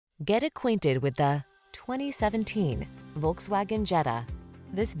Get acquainted with the 2017 Volkswagen Jetta.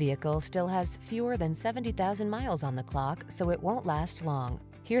 This vehicle still has fewer than 70,000 miles on the clock, so it won't last long.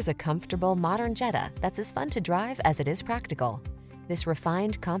 Here's a comfortable modern Jetta that's as fun to drive as it is practical. This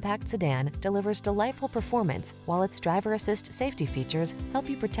refined compact sedan delivers delightful performance while its driver assist safety features help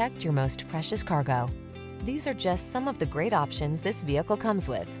you protect your most precious cargo. These are just some of the great options this vehicle comes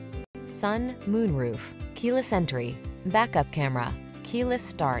with: sun, moonroof, keyless entry, backup camera, keyless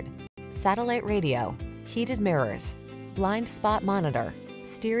start, satellite radio, heated mirrors, blind spot monitor,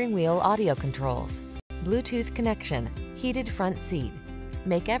 steering wheel audio controls, Bluetooth connection, heated front seat.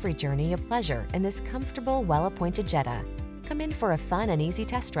 Make every journey a pleasure in this comfortable, well-appointed Jetta. Come in for a fun and easy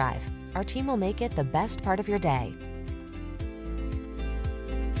test drive. Our team will make it the best part of your day.